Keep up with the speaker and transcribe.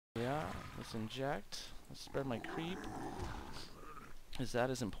Yeah, let's inject. Let's spread my creep. Because that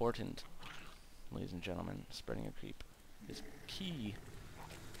is important, ladies and gentlemen. Spreading a creep is key.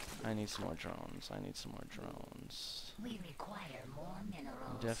 I need some more drones. I need some more drones. We require more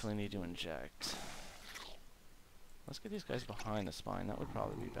minerals. Definitely need to inject. Let's get these guys behind the spine. That would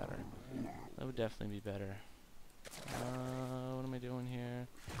probably be better. That would definitely be better. What am I doing here?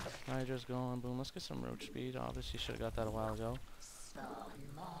 Hydra's going. Boom. Let's get some roach speed. Obviously, should have got that a while ago.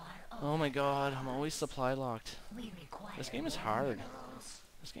 Oh my god, I'm always supply locked. This game is hard.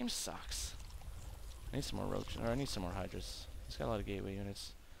 This game sucks. I need some more roach, or I need some more hydras. It's got a lot of gateway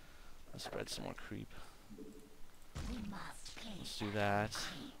units. Let's spread some more creep. Let's do that.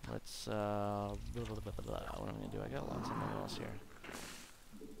 Let's, what am I gonna do? I got lots of minerals here.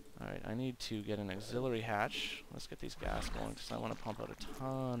 Alright, I need to get an auxiliary hatch. Let's get these gas going, because I want to pump out a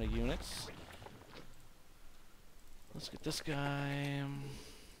ton of units. Let's get this guy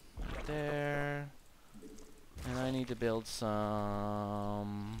right there. And I need to build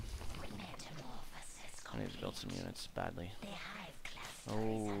some... I need to build some units badly.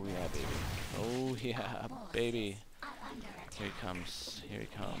 Oh yeah, baby. Oh yeah, baby. Here he comes. Here he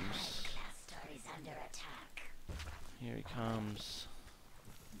comes. Here he comes.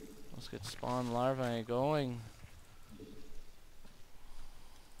 Let's get spawn larvae going.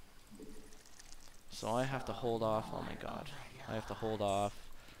 So I have to hold off. Oh my god. I have to hold off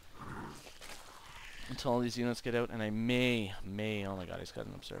until all these units get out, and I may, oh my god, he's got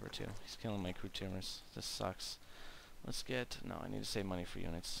an observer too. He's killing my crew tumors. This sucks. Let's get, no, I need to save money for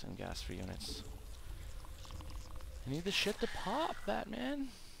units and gas for units. I need the shit to pop, Batman.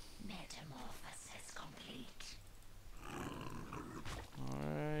 Metamorphosis complete.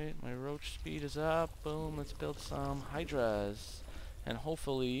 Alright, my roach speed is up. Boom, let's build some hydras. And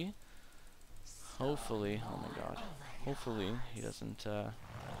hopefully, oh my god, hopefully he doesn't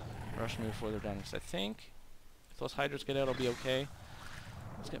rush me before they're done, because I think if those hydras get out, I'll be okay.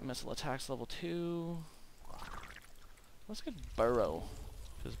 Let's get missile attacks level 2. Let's get Burrow,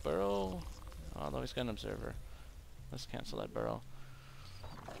 because Burrow, although he's got an observer, let's cancel that Burrow.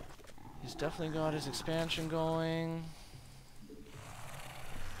 He's definitely got his expansion going.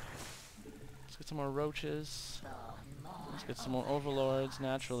 Let's get some more roaches. Let's get some more overlords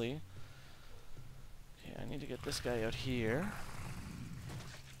naturally. Okay, I need to get this guy out here.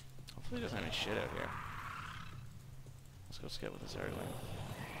 Hopefully he doesn't have any shit out here. Let's go skip with this Zergling.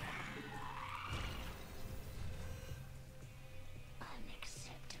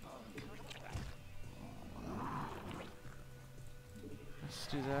 Let's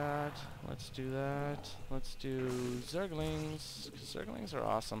do that. Let's do that. Let's do Zerglings. Zerglings are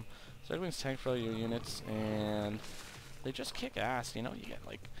awesome. Zerglings tank for all your units, and they just kick ass. You know, you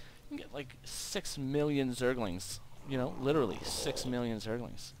can get like 6 million Zerglings. You know, literally 6 million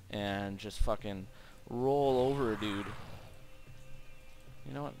Zerglings, and just fucking roll over a dude.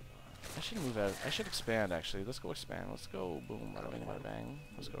 You know what? I should move out. I should expand, actually. Let's go expand. Let's go boom, bada bing, bada bang.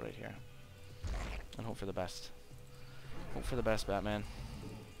 Let's go right here. And hope for the best. Hope for the best, Batman.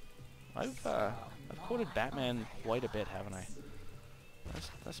 I've quoted Batman quite a bit, haven't I?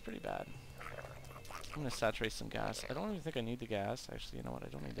 That's pretty bad. I'm gonna saturate some gas. I don't even think I need the gas. Actually, you know what? I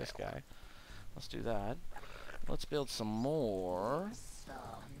don't need this guy. Let's do that. Let's build some more.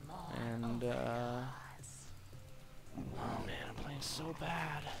 And, oh man, I'm playing so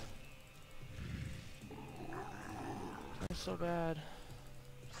bad. Playing so bad.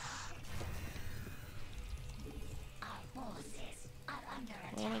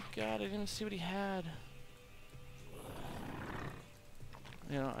 Oh my god, I didn't even see what he had.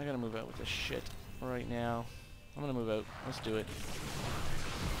 You know, I gotta move out with this shit right now. I'm gonna move out. Let's do it.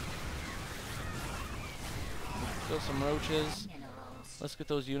 Kill some roaches. Let's get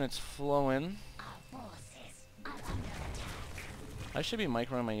those units flowing. I should be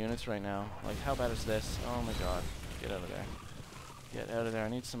microing my units right now. Like, how bad is this? Oh my god. Get out of there. Get out of there. I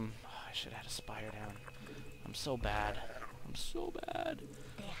need some... Oh, I should have had a spire down. I'm so bad. I'm so bad.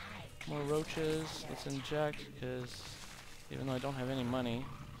 More roaches. Let's inject, because even though I don't have any money,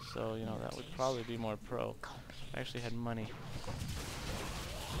 so, you know, that would probably be more pro. I actually had money.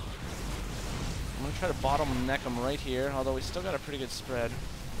 I'm going to try to bottleneck him right here, although we still got a pretty good spread.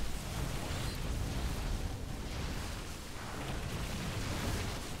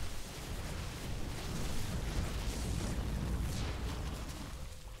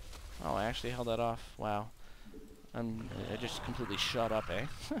 Oh, I actually held that off. Wow. I just completely shut up, eh?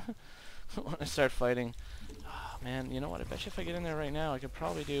 When I start fighting. Oh, man, you know what? I bet you if I get in there right now, I could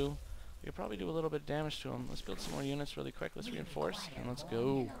probably do a little bit of damage to him. Let's build some more units really quick. Let's reinforce, and let's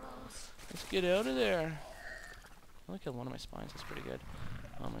go. Let's get out of there. I only killed one of my spines. That's pretty good.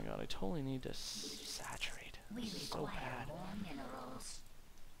 Oh my god, I totally need to saturate. We This is so require bad. more minerals.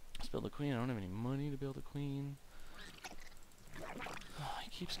 Let's build a queen. I don't have any money to build a queen. Oh, he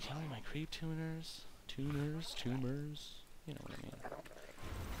keeps killing my creep tuners. Tumors. You know what I mean.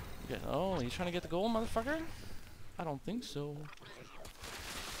 You guys, oh, he's trying to get the gold, motherfucker? I don't think so.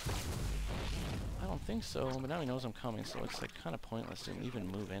 I don't think so, but now he knows I'm coming, so it's like kind of pointless to even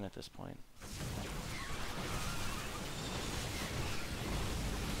move in at this point.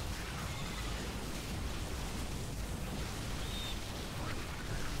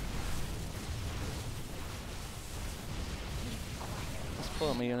 Let's pull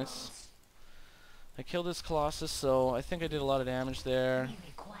out my units. I killed this Colossus, so I think I did a lot of damage there. We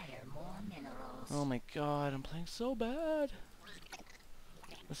require more minerals. Oh my god, I'm playing so bad.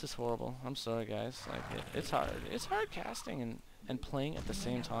 This is horrible. I'm sorry, guys. Like, it's hard. It's hard casting and playing at the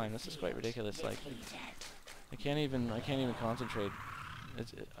same time. This is quite ridiculous. Like, I can't even concentrate.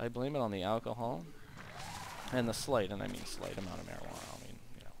 I blame it on the alcohol and the slight, and I mean slight amount of marijuana. I mean,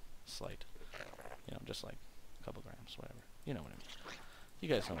 you know, slight. You know, just like a couple grams, whatever. You know what I mean. You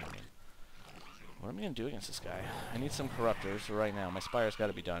guys know what I mean. What am I gonna do against this guy? I need some corruptors right now. My spire's got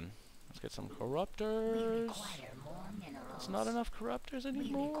to be done. Let's get some corruptors. It's not enough corruptors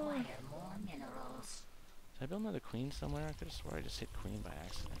anymore. Did I build another queen somewhere? I could have swore I just hit queen by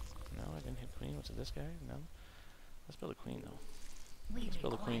accident. No, I didn't hit queen. Was it this guy? No. Let's build a queen though. Let's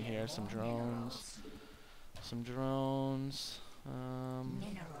build a queen here. Some drones. Some drones.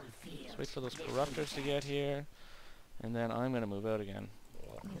 Let's wait for those corruptors to get here. And then I'm gonna move out again.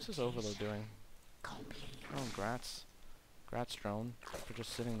 What's this overload doing? Oh, grats. Grats, drone, for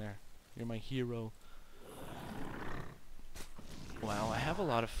just sitting there. You're my hero. Wow, I have a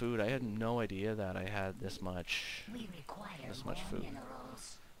lot of food. I had no idea that I had this much food.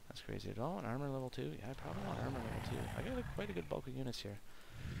 That's crazy. Do I want armor level 2? Yeah, I probably want armor level 2. I got quite a good bulk of units here.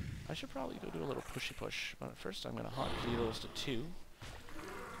 I should probably go do a little pushy push. But first I'm going to hotkey those to 2.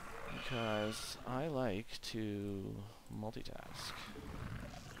 Because I like to multitask.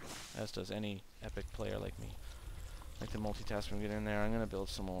 As does any epic player like me. I like to multitask when we get in there. I'm going to build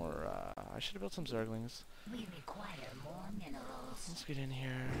some more, I should have built some Zerglings. We require more minerals. Let's get in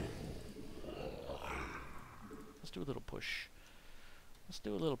here. Let's do a little push. Let's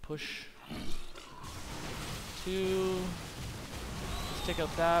do a little push. 2. Let's take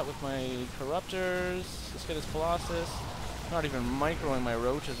out that with my Corruptors. Let's get his Colossus. Not even microing my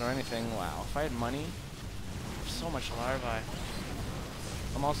roaches or anything. Wow, if I had money, there's so much larvae.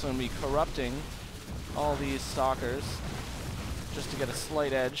 I'm also going to be corrupting all these stalkers just to get a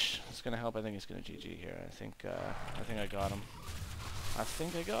slight edge. It's going to help. I think he's going to GG here. I think I got him. I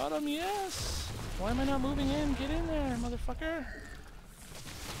think I got him, yes! Why am I not moving in? Get in there, motherfucker!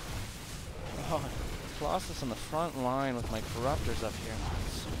 Oh, Colossus on the front line with my corruptors up here. Oh,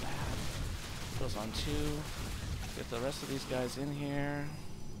 it's so bad. Goes on 2. Get the rest of these guys in here.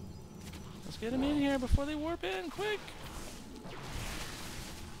 Let's get them in here before they warp in, quick!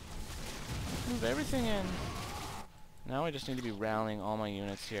 Move everything in. Now I just need to be rallying all my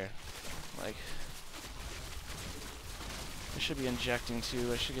units here. Like, I should be injecting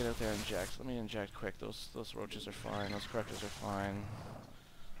too. I should get out there and inject. Let me inject quick. Those roaches are fine. Those corruptors are fine.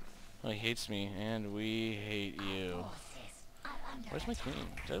 Oh, he hates me, and we hate you. Where's my queen?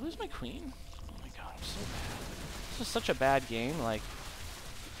 Did I lose my queen? Oh my god, I'm so bad. This is such a bad game. Like,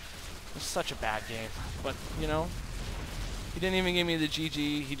 it's such a bad game. But, you know, he didn't even give me the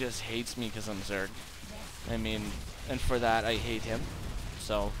GG. He just hates me because I'm Zerg. I mean, and for that, I hate him.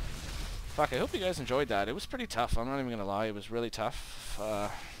 So, fuck, I hope you guys enjoyed that. It was pretty tough. I'm not even going to lie. It was really tough.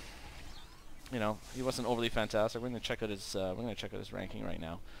 You know, he wasn't overly fantastic. We're going to check out his ranking right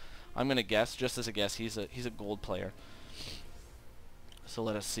now. I'm going to guess, just as a guess, he's a gold player. So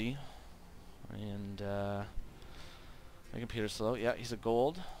let us see. And my computer's slow. Yeah, he's a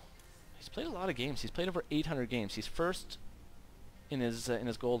gold. He's played a lot of games. He's played over 800 games. He's first in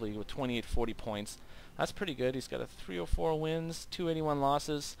his gold league with 2840 points. That's pretty good. He's got a 304 wins, 281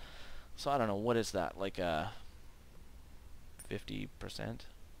 losses. So I don't know, what is that? Like a 50%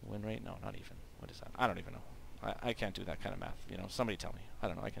 win rate? No, not even. What is that? I don't even know. I can't do that kind of math. You know, somebody tell me. I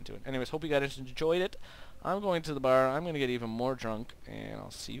don't know. I can't do it. Anyways, hope you guys enjoyed it. I'm going to the bar. I'm going to get even more drunk, and I'll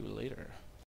see you later.